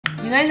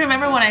guys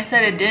remember when I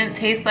said it didn't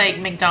taste like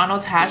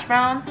McDonald's hash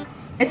brown?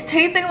 It's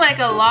tasting like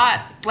a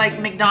lot like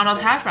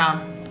McDonald's hash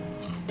brown.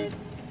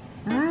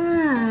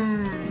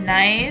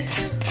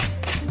 Nice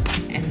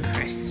and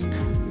crisp.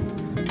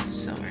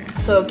 So weird.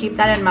 So keep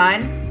that in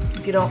mind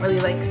if you don't really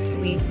like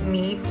sweet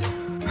meat.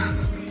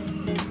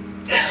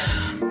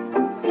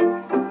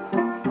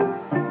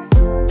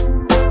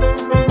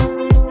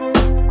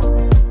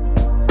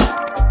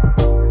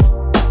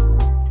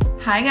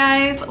 Hi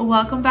guys,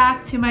 welcome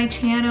back to my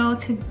channel.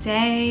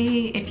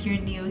 Today, if you're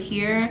new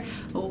here,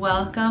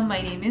 welcome.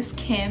 My name is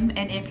Kim,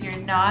 and if you're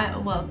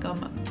not,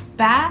 welcome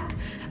back.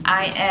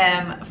 I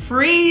am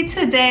free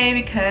today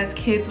because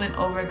kids went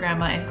over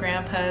grandma and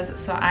grandpa's,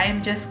 so I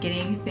am just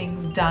getting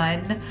things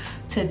done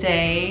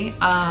today.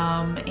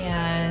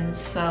 And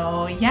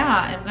so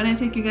yeah, I'm gonna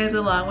take you guys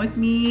along with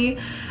me.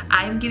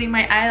 I'm getting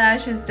my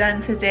eyelashes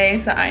done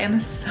today, so I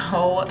am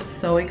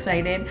so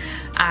excited.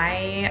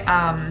 I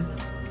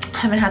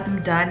haven't had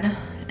them done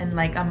in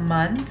like a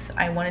month.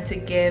 I wanted to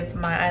give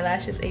my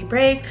eyelashes a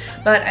break,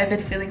 but I've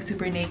been feeling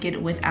super naked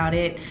without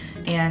it.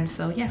 And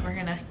so yeah, we're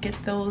gonna get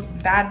those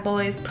bad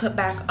boys put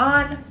back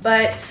on,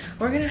 but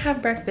we're gonna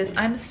have breakfast.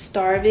 I'm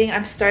starving.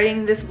 I'm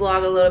starting this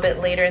vlog a little bit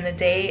later in the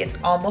day. It's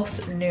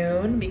almost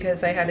noon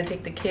because I had to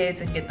take the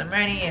kids and get them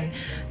ready and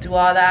do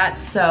all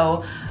that.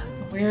 So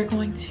we're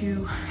going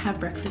to have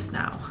breakfast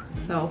now.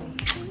 So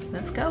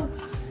let's go.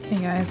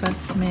 Okay guys,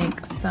 let's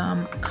make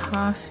some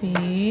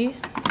coffee.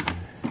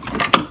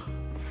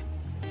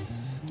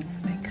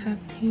 My cup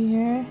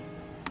here.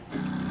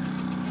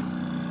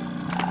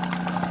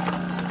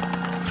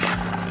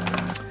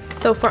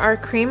 So for our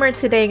creamer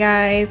today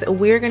guys,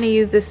 we're gonna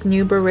use this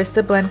new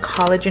Barista Blend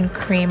Collagen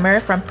Creamer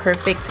from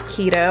Perfect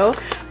Keto.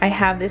 I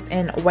have this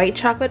in white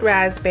chocolate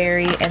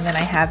raspberry, and then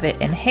I have it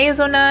in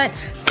hazelnut.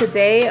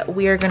 Today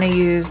we are gonna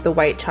use the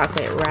white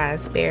chocolate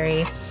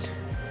raspberry.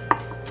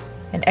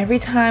 And every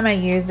time I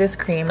use this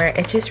creamer,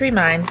 it just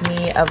reminds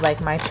me of like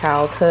my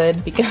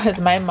childhood, because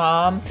my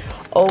mom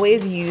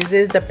always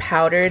uses the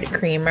powdered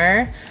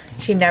creamer.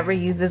 She never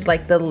uses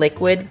like the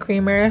liquid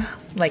creamer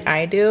like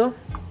I do.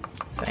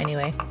 So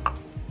anyway,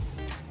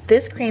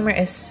 this creamer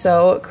is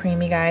so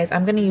creamy guys.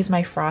 I'm gonna use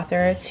my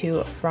frother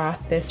to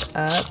froth this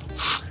up.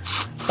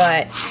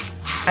 But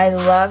I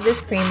love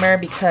this creamer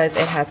because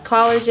it has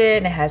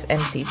collagen, it has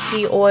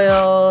MCT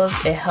oils,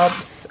 it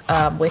helps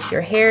with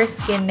your hair,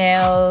 skin,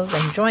 nails,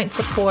 and joint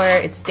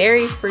support. It's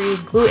dairy-free,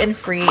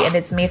 gluten-free, and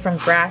it's made from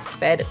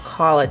grass-fed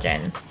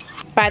collagen.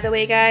 By the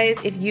way guys,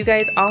 if you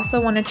guys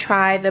also want to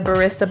try the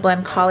Barista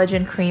Blend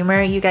Collagen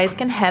Creamer, you guys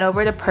can head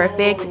over to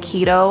Perfect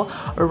Keto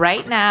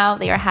right now.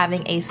 They are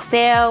having a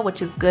sale,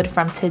 which is good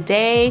from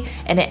today,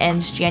 and it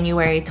ends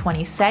January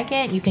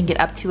 22nd. You can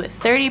get up to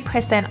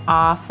 30%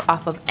 off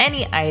of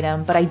any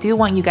item, but I do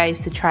want you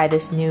guys to try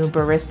this new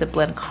Barista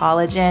Blend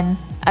Collagen.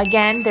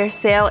 Again, their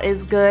sale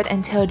is good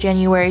until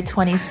January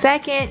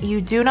 22nd.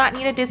 You do not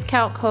need a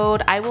discount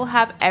code. I will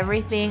have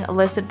everything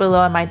listed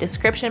below in my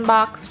description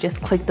box.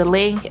 Just click the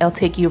link. It'll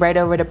take you right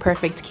over to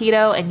Perfect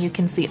Keto, and you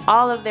can see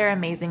all of their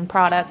amazing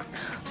products.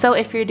 So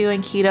if you're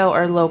doing keto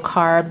or low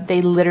carb,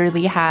 they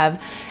literally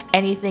have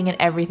anything and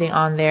everything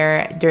on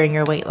there during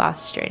your weight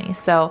loss journey.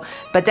 So,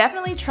 but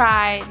definitely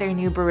try their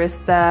new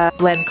Barista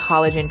Blend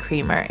Collagen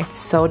Creamer. It's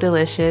so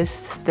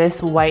delicious.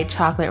 This white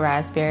chocolate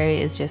raspberry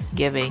is just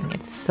giving.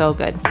 It's so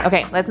good.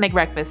 Okay, let's make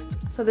breakfast.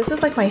 So this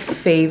is like my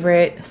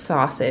favorite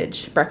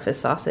sausage,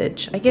 breakfast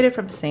sausage. I get it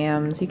from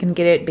Sam's. You can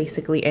get it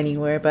basically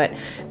anywhere, but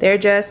they're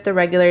just the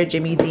regular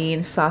Jimmy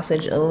Dean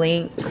sausage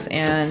links,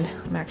 and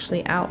I'm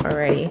actually out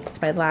already.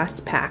 It's my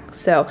last pack.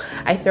 So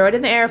I throw it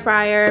in the air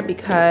fryer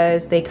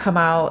because they come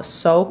out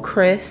so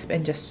crisp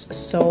and just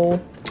so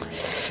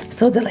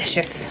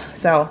delicious.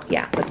 So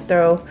yeah, let's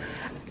throw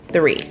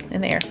 3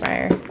 in the air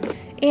fryer.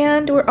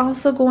 And we're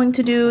also going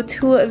to do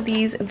 2 of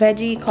these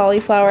veggie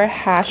cauliflower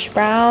hash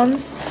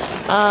browns.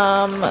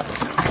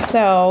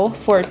 So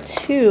for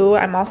 2,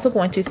 I'm also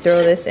going to throw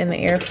this in the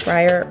air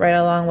fryer right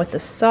along with the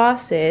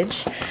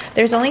sausage.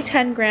 There's only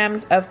 10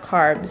 grams of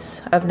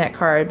carbs, of net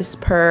carbs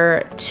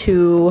per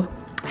 2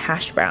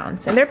 hash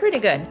browns, and they're pretty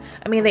good.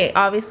 I mean, they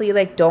obviously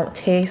like don't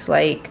taste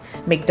like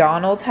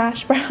McDonald's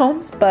hash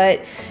browns,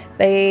 but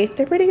they're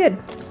pretty good.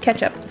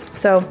 Ketchup.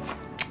 So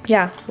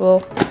yeah,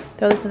 we'll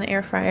throw this in the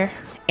air fryer.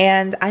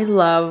 And I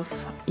love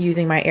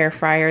using my air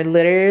fryer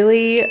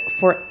literally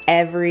for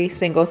every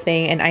single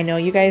thing, and I know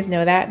you guys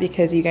know that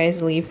because you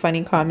guys leave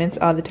funny comments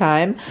all the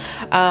time,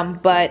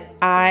 but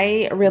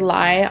I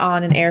rely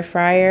on an air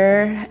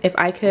fryer. If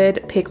I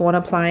could pick one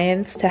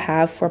appliance to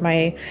have for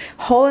my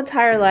whole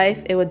entire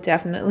life, it would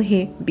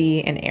definitely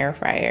be an air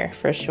fryer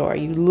for sure.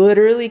 You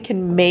literally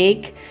can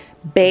make,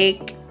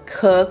 bake,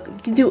 cook, you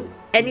can do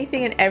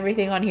anything and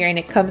everything on here, and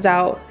it comes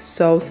out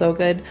so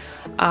good.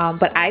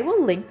 But I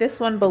will link this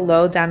one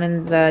below down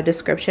in the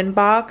description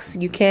box.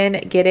 You can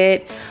get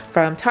it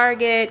from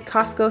Target,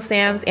 Costco,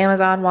 Sam's,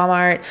 Amazon,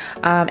 Walmart,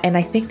 and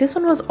I think this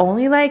one was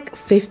only like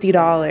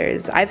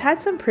 $50. I've had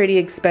some pretty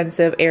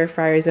expensive air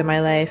fryers in my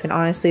life, and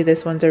honestly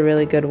this one's a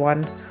really good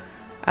one,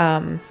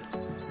 and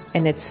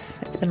it's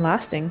been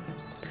lasting.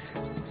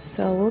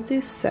 So we'll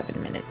do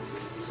 7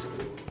 minutes.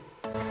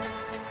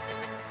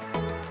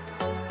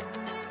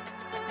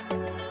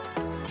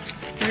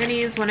 We're gonna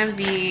use one of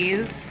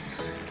these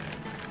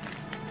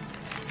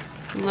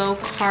low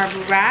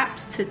carb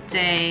wraps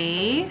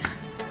today.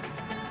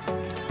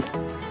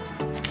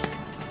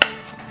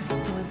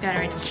 We've got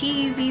our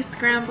cheesy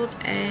scrambled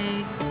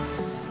eggs.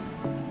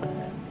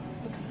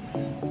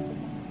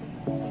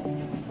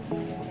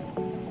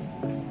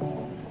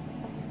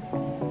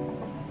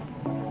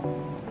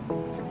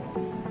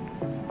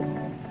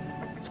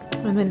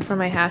 And then for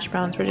my hash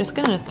browns, we're just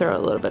gonna throw a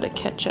little bit of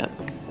ketchup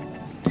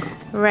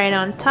right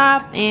on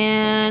top,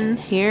 and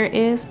here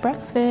is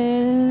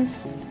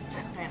breakfast.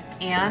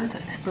 And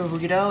this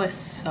burrito is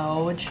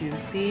so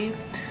juicy.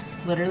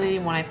 Literally,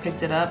 when I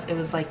picked it up, it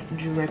was like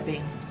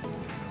dripping.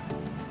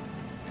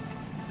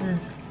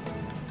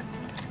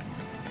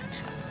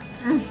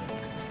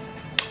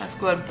 That's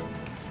good.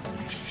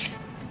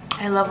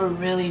 I love a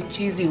really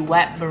cheesy,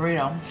 wet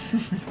burrito.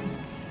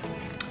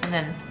 And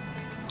then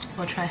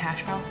we'll try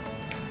hash brown.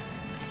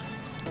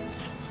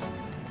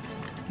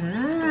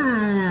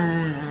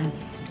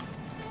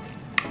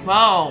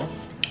 Wow.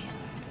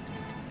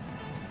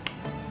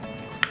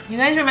 You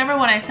guys remember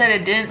when I said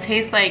it didn't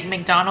taste like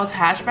McDonald's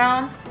hash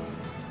brown?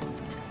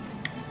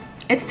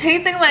 It's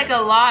tasting like a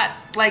lot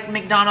like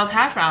McDonald's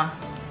hash brown.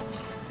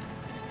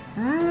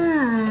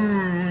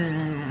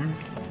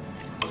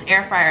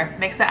 Air fryer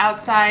makes the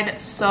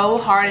outside so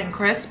hard and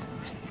crisp.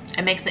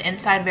 It makes the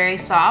inside very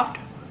soft.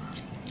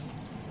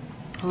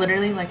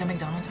 Literally like a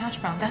McDonald's hash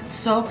brown. That's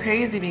so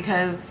crazy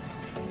because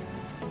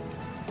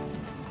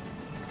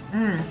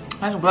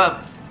that's good.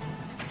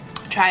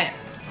 Try it.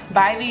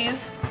 Buy these,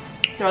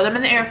 throw them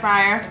in the air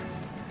fryer,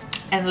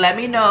 and let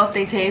me know if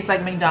they taste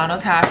like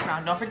McDonald's hash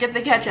brown. Don't forget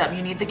the ketchup.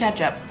 You need the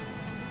ketchup.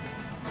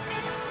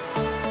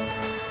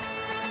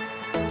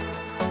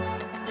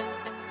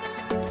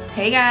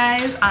 Hey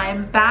guys,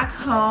 I'm back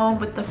home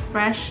with the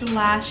fresh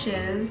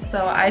lashes.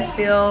 So I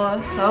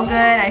feel so good.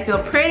 I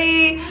feel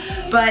pretty,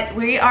 but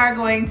we are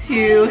going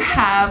to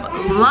have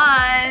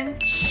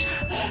lunch.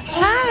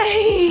 Hi.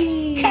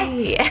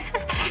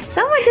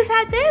 Someone just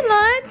had their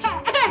lunch.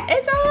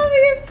 It's all over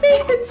your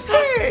face and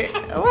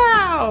shirt.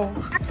 Wow.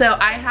 So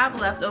I have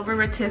leftover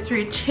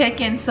rotisserie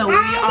chicken, so we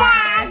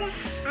are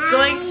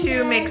going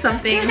to make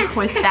something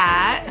with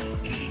that.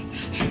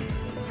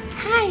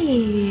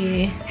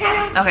 Hi.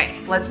 Okay,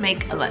 let's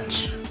make a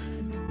lunch.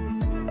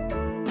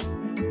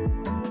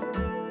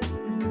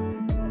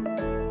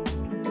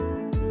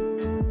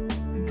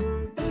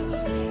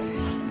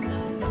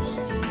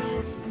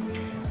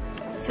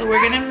 So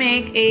we're gonna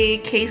make a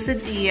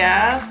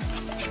quesadilla,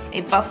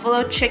 a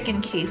buffalo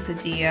chicken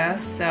quesadilla.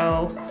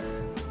 So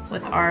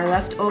with our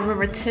leftover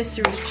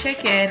rotisserie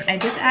chicken, I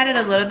just added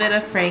a little bit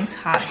of Frank's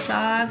hot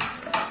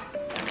sauce.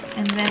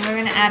 And then we're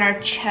gonna add our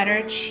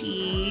cheddar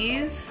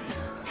cheese.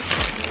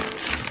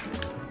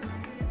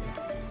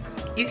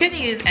 You can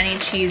use any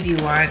cheese you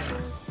want.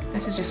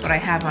 This is just what I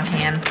have on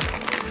hand.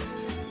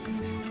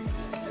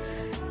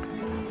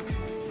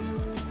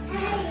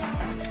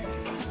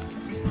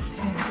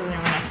 Okay, so we're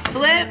gonna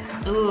flip.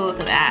 Ooh, look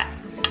at that.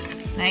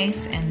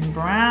 Nice and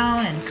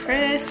brown and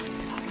crisp.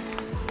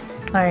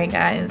 All right,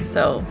 guys,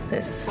 so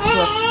this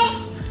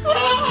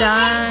looks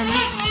done.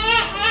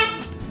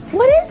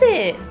 What is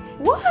it?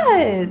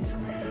 What?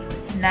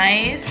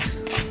 Nice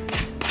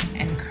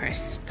and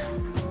crisp.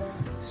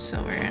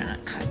 So we're gonna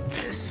cut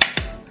this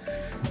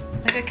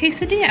like a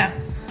quesadilla.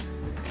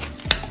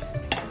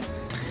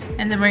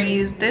 And then we're gonna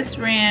use this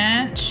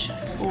ranch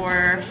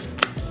for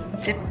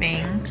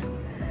dipping.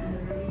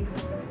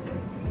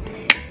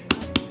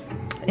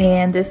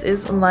 And this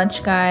is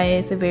lunch,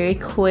 guys. A very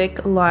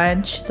quick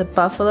lunch. It's a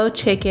buffalo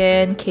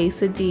chicken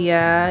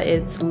quesadilla.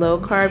 It's low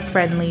carb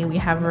friendly. We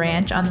have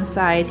ranch on the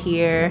side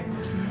here.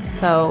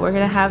 So we're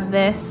gonna have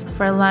this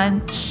for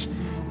lunch,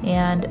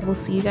 and we'll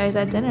see you guys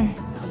at dinner.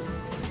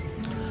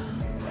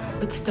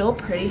 It's still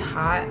pretty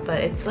hot, but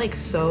it's like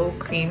so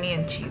creamy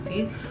and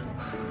cheesy.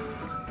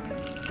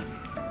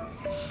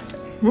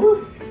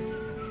 Woo.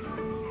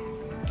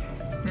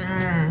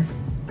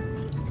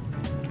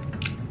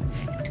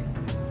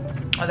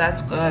 Oh,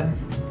 that's good.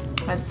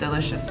 That's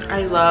delicious.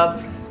 I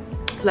love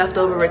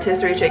leftover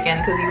rotisserie chicken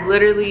because you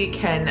literally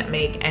can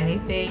make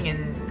anything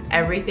and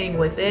everything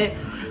with it.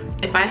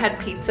 If I had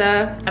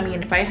pizza,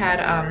 if I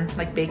had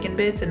like bacon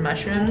bits and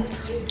mushrooms,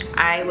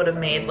 I would have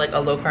made like a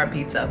low carb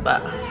pizza,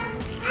 but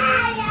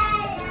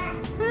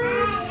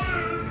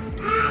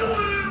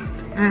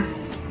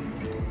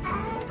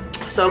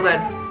so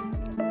good.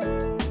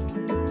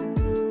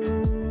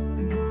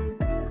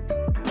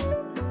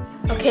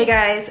 Okay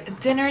guys,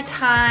 dinner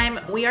time.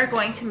 We are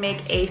going to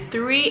make a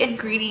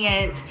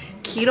 3-ingredient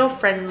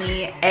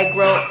keto-friendly egg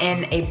roll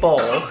in a bowl.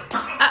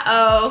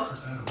 Uh-oh.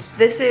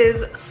 This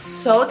is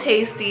so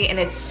tasty and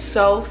it's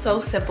so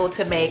simple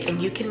to make,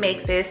 and you can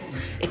make this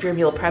if you're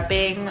meal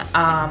prepping.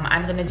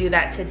 I'm gonna do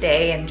that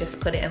today and just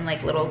put it in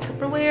like little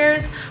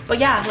Tupperwares. But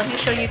yeah, let me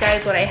show you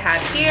guys what I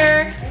have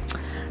here.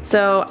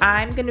 So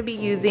I'm gonna be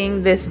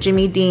using this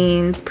Jimmy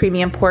Dean's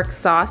premium pork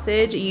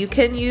sausage. You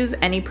can use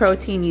any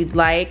protein you'd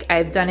like.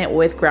 I've done it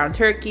with ground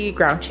turkey,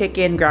 ground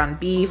chicken,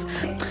 ground beef.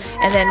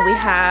 And then we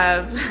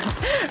have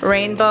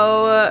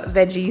rainbow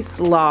veggie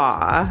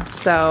slaw.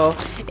 So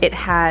it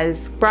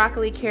has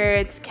broccoli,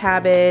 carrots,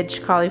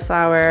 cabbage,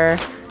 cauliflower,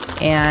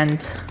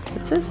 and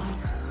what's this?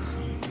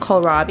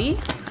 Kohlrabi.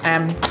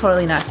 I'm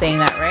totally not saying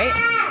that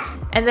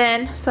right. And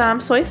then some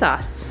soy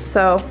sauce.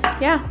 So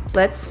yeah,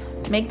 let's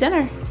make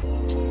dinner.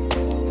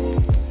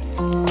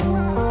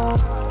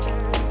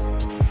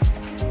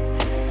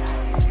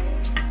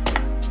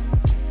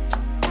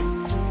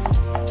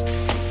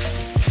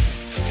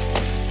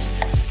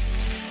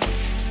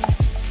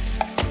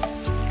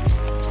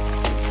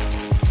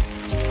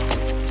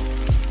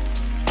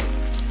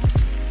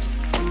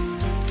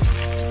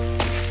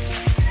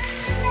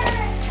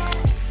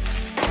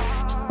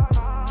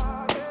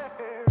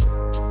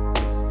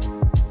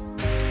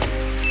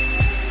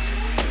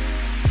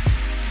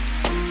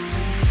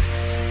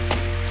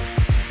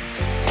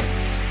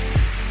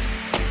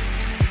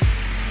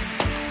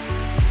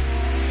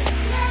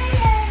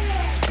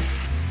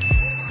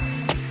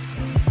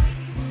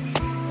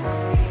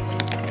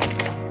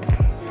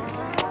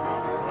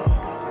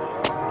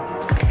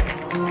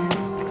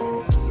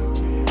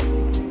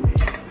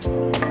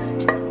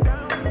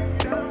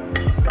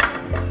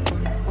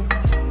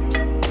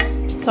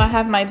 So I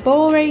have my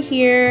bowl right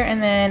here,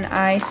 and then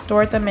I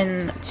stored them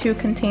in 2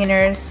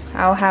 containers.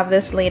 I'll have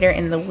this later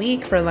in the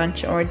week for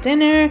lunch or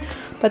dinner,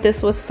 but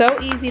this was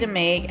so easy to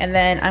make. And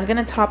then I'm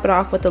gonna top it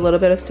off with a little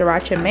bit of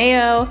sriracha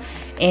mayo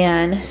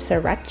and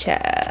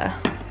sriracha.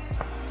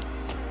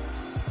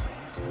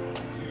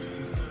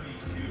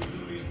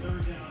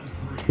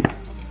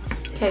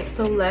 Okay,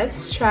 so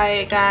let's try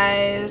it,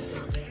 guys.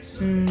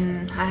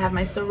 I have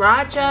my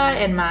sriracha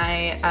and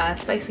my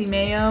spicy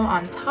mayo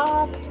on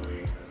top.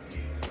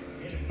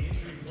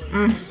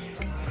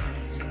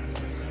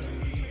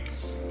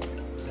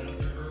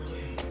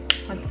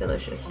 That's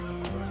delicious.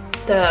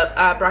 The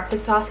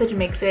breakfast sausage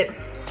makes it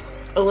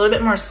a little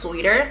bit more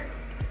sweeter.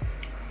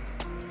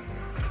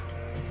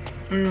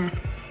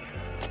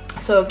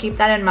 So keep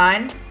that in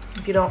mind.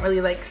 If you don't really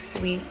like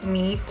sweet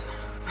meat,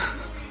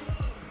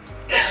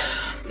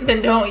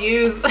 then don't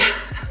use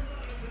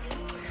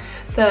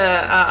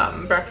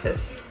the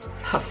breakfast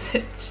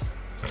sausage.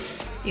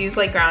 Use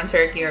like ground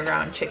turkey or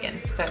ground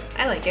chicken, but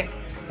I like it.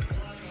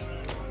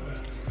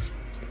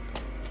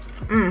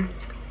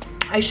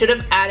 I should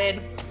have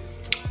added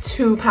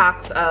 2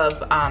 packs of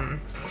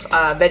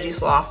veggie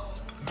slaw.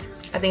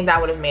 I think that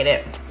would have made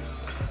it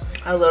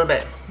a little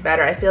bit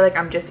better. I feel like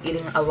I'm just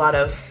eating a lot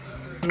of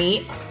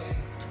meat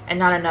and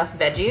not enough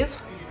veggies,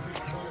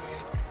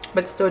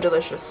 but still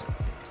delicious.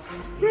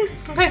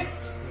 Okay,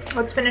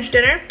 let's finish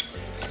dinner.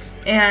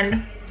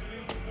 And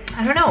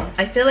I don't know,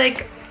 I feel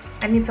like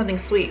I need something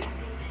sweet,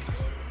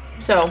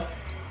 so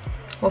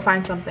we'll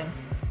find something.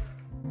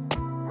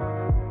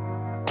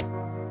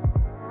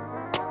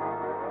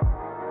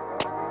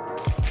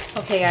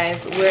 Okay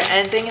guys, we're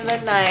ending the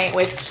night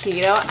with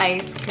keto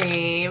ice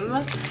cream.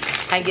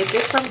 I get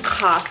this from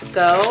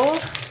Costco,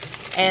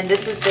 and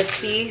this is the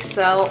sea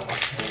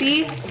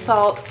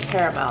salt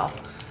caramel.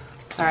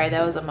 Sorry,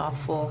 that was a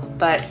mouthful,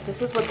 but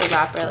this is what the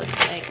wrapper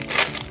looks like.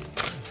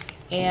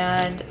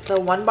 And so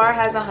 1 bar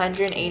has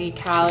 180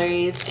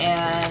 calories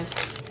and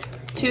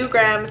 2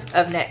 grams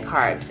of net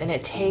carbs, and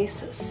it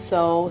tastes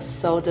so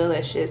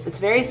delicious. It's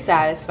very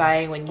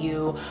satisfying when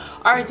you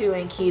are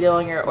doing keto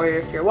and or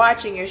if you're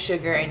watching your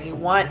sugar and you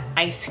want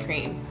ice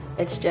cream.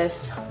 It's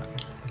just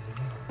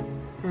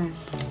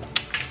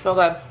so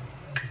good.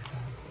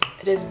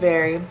 It is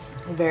very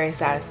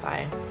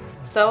satisfying.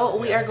 So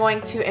we are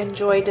going to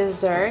enjoy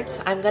dessert.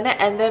 I'm gonna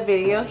end the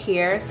video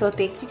here. So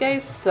thank you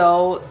guys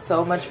so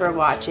much for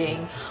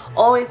watching,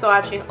 always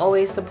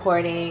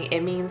supporting.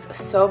 It means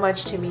so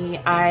much to me.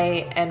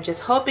 I am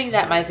just hoping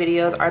that my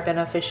videos are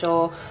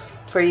beneficial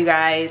for you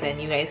guys and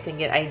you guys can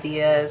get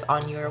ideas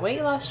on your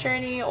weight loss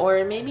journey,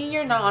 or maybe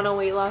you're not on a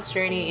weight loss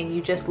journey and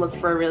you just look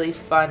for really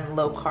fun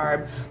low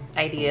carb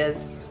ideas.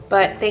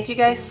 But thank you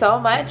guys so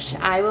much.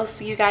 I will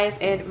see you guys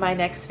in my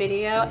next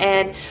video,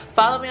 and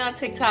follow me on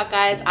TikTok,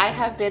 guys. I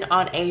have been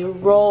on a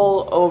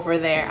roll over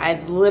there.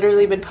 I've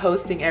literally been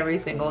posting every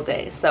single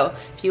day. So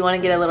if you want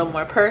to get a little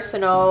more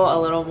personal, a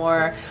little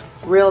more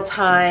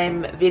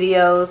real-time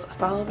videos,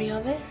 follow me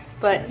on there.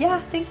 But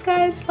yeah, thanks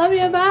guys. Love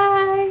you.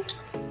 Bye.